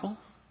gospel,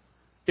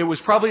 it was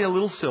probably a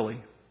little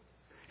silly.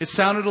 It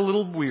sounded a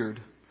little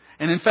weird.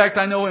 And in fact,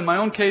 I know in my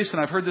own case, and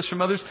I've heard this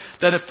from others,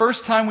 that at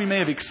first time we may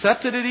have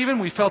accepted it even.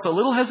 We felt a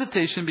little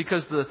hesitation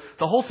because the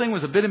whole thing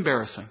was a bit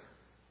embarrassing.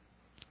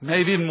 May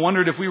have even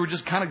wondered if we were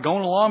just kind of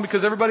going along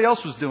because everybody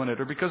else was doing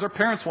it, or because our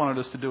parents wanted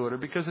us to do it, or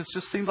because it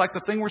just seemed like the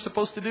thing we're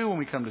supposed to do when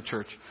we come to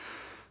church.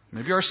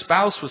 Maybe our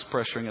spouse was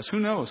pressuring us. Who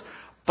knows?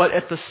 But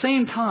at the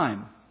same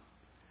time,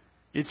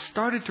 it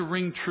started to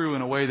ring true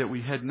in a way that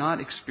we had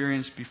not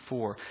experienced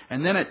before.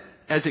 And then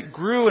as it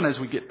grew and as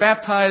we get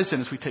baptized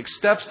and as we take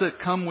steps that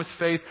come with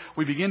faith,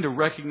 we begin to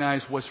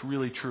recognize what's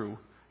really true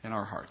in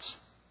our hearts.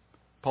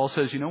 Paul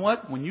says, you know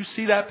what? When you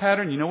see that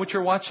pattern, you know what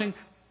you're watching?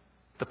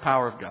 The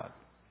power of God.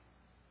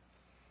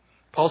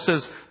 Paul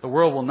says the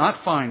world will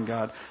not find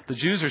God. The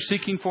Jews are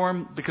seeking for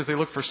Him because they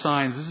look for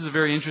signs. This is a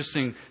very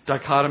interesting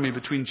dichotomy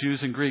between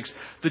Jews and Greeks.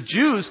 The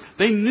Jews,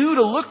 they knew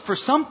to look for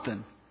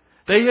something.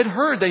 They had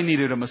heard they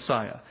needed a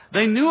Messiah.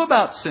 They knew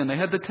about sin. They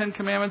had the Ten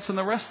Commandments and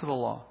the rest of the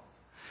law.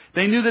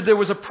 They knew that there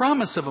was a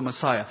promise of a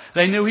Messiah.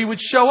 They knew He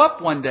would show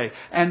up one day.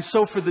 And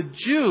so for the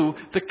Jew,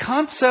 the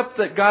concept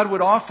that God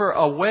would offer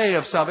a way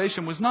of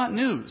salvation was not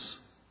news.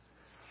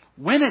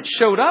 When it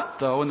showed up,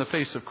 though, in the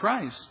face of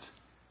Christ,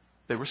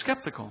 they were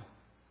skeptical.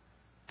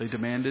 They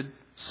demanded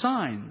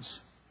signs.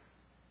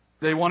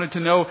 They wanted to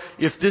know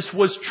if this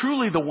was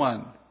truly the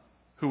one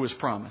who was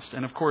promised.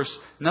 And of course,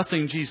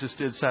 nothing Jesus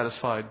did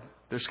satisfied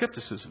their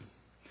skepticism.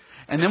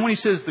 And then when He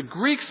says the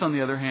Greeks, on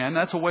the other hand,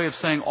 that's a way of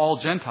saying all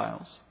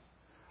Gentiles.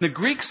 The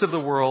Greeks of the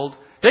world,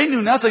 they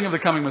knew nothing of the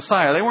coming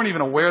Messiah. They weren't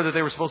even aware that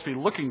they were supposed to be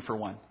looking for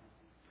one.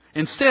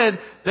 Instead,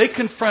 they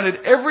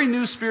confronted every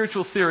new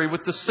spiritual theory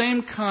with the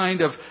same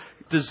kind of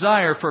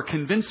desire for a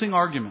convincing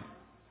argument.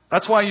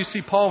 That's why you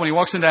see Paul when he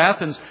walks into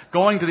Athens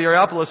going to the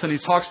Areopagus and he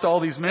talks to all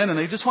these men and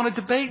they just want to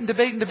debate and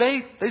debate and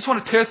debate. They just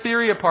want to tear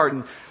theory apart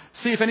and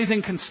see if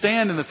anything can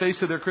stand in the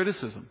face of their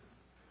criticism.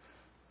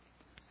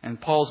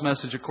 And Paul's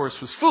message, of course,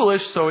 was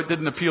foolish, so it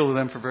didn't appeal to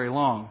them for very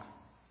long,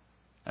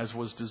 as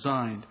was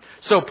designed.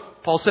 So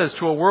Paul says,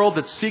 to a world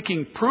that's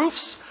seeking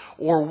proofs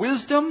or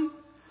wisdom,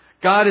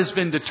 God has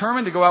been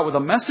determined to go out with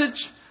a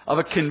message of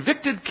a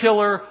convicted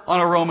killer on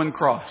a Roman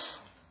cross.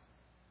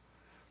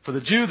 For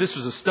the Jew, this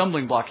was a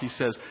stumbling block, he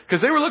says,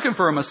 because they were looking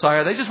for a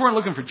Messiah. They just weren't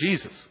looking for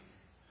Jesus.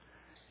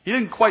 He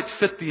didn't quite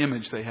fit the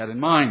image they had in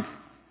mind.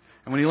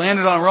 And when He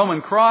landed on a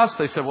Roman cross,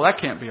 they said, well, that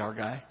can't be our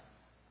guy.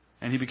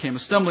 And He became a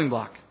stumbling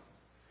block.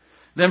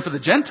 Then for the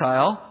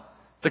Gentile,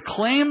 the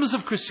claims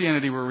of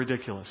Christianity were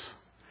ridiculous.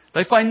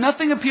 They find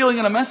nothing appealing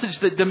in a message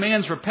that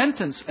demands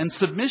repentance and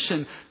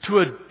submission to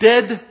a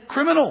dead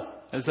criminal,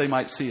 as they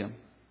might see him.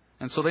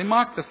 And so they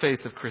mock the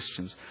faith of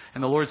Christians.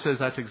 And the Lord says,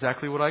 that's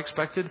exactly what I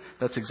expected.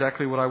 That's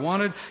exactly what I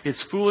wanted.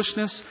 It's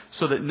foolishness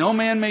so that no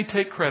man may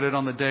take credit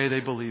on the day they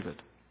believe it.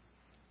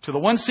 To the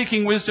one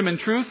seeking wisdom and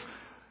truth,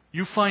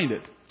 you find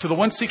it. To the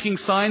one seeking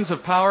signs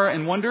of power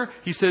and wonder,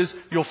 He says,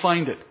 you'll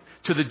find it.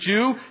 To the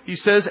Jew, He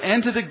says,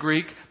 and to the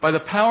Greek, by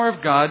the power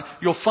of God,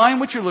 you'll find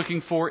what you're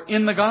looking for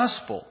in the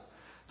gospel.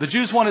 The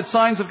Jews wanted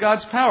signs of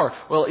God's power.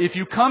 Well, if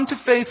you come to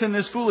faith in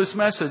this foolish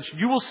message,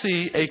 you will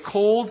see a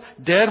cold,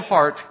 dead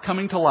heart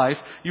coming to life.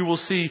 You will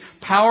see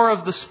power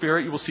of the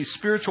Spirit. You will see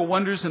spiritual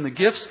wonders in the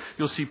gifts.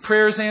 You'll see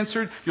prayers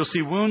answered. You'll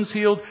see wounds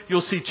healed. You'll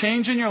see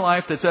change in your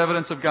life that's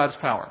evidence of God's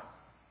power.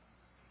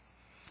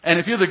 And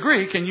if you're the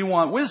Greek and you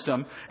want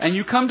wisdom, and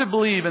you come to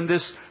believe in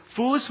this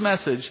foolish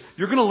message,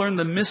 you're going to learn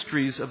the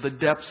mysteries of the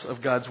depths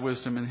of God's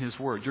wisdom in His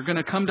Word. You're going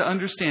to come to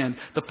understand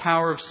the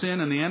power of sin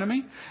and the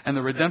enemy, and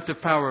the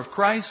redemptive power of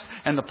Christ,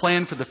 and the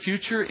plan for the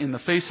future in the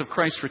face of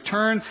Christ's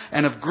return,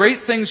 and of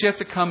great things yet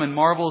to come and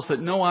marvels that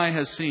no eye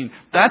has seen.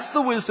 That's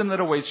the wisdom that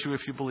awaits you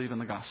if you believe in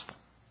the gospel.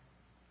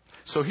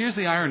 So here's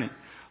the irony.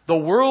 The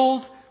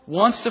world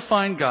wants to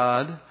find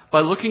God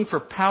by looking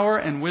for power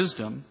and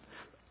wisdom.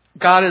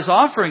 God is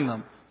offering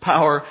them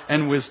power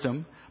and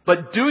wisdom,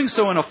 but doing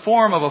so in a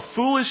form of a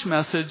foolish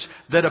message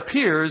that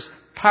appears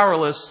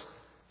powerless.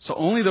 So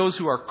only those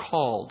who are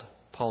called,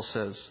 Paul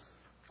says,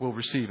 will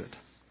receive it.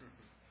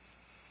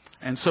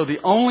 And so the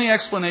only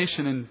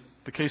explanation in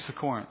the case of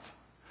Corinth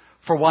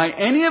for why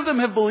any of them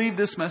have believed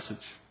this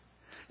message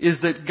is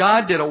that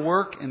God did a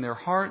work in their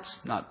hearts,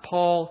 not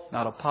Paul,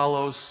 not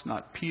Apollos,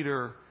 not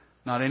Peter,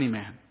 not any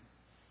man.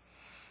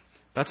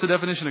 That's the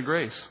definition of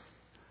grace.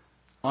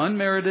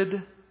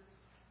 Unmerited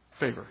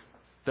favor.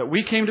 That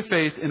we came to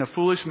faith in a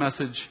foolish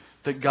message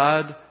that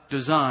God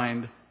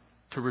designed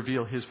to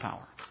reveal His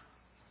power.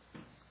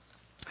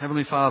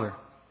 Heavenly Father,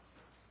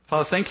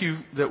 thank you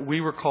that we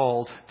were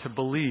called to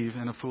believe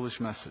in a foolish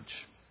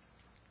message.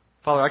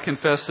 Father, I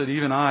confess that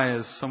even I,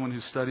 as someone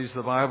who studies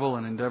the Bible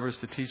and endeavors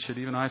to teach it,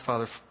 even I,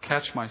 Father,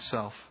 catch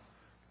myself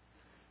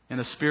in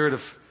a spirit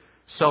of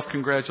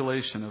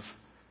self-congratulation, of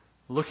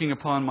looking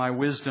upon my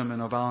wisdom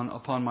and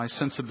upon my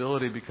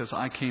sensibility because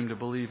I came to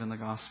believe in the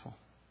gospel.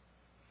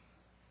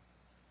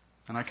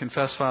 And I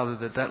confess,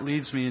 Father, that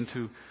leads me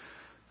into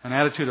an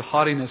attitude of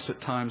haughtiness at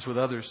times with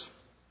others,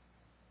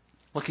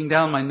 looking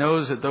down my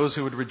nose at those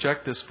who would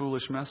reject this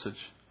foolish message,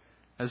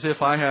 as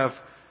if I have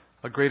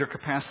a greater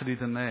capacity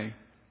than they,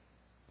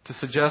 to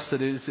suggest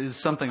that it is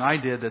something I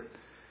did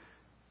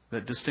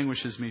that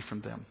distinguishes me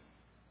from them.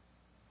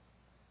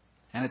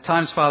 And at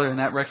times, Father, in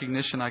that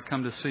recognition, I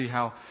come to see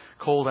how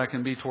cold I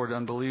can be toward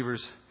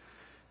unbelievers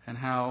and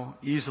how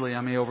easily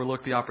I may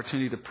overlook the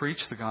opportunity to preach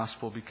the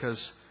gospel because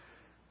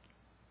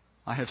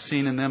I have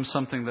seen in them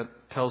something that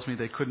tells me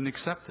they couldn't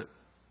accept it,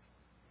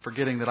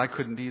 forgetting that I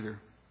couldn't either.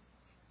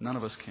 None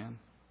of us can.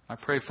 I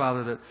pray,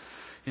 Father, that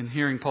in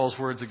hearing Paul's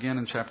words again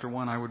in chapter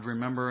 1, I would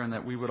remember and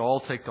that we would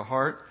all take to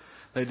heart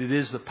that it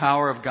is the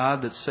power of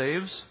God that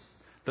saves,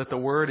 that the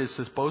word is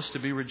supposed to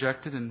be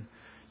rejected and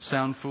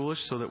sound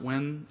foolish, so that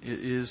when it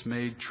is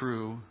made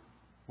true,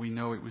 we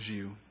know it was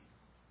you.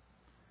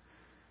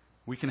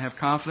 We can have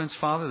confidence,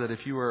 Father, that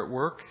if you are at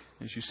work,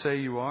 as you say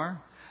you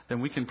are, then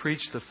we can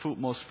preach the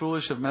most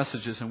foolish of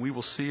messages and we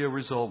will see a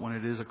result when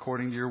it is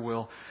according to your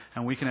will,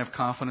 and we can have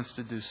confidence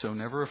to do so,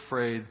 never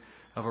afraid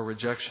of a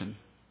rejection,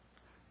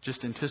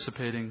 just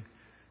anticipating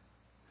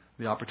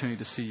the opportunity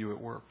to see you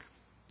at work.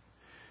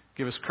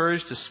 Give us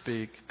courage to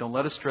speak. Don't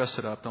let us dress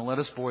it up. Don't let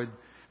us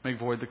make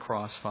void the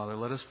cross, Father.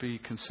 Let us be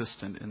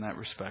consistent in that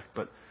respect.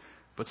 But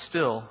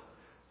still,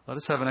 let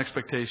us have an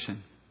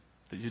expectation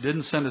that you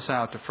didn't send us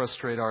out to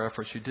frustrate our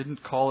efforts. You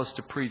didn't call us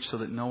to preach so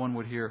that no one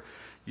would hear.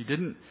 You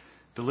didn't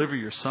deliver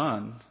your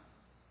Son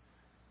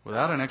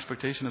without an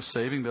expectation of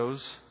saving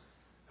those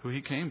who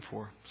He came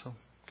for. So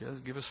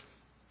give us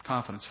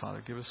confidence,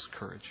 Father. Give us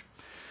courage.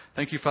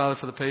 Thank you, Father,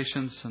 for the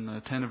patience and the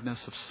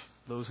attentiveness of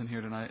those in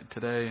here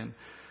today. And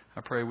I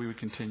pray we would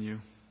continue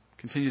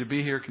to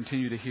be here,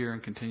 continue to hear,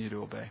 and continue to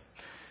obey.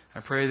 I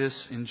pray this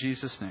in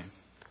Jesus' name.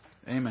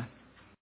 Amen.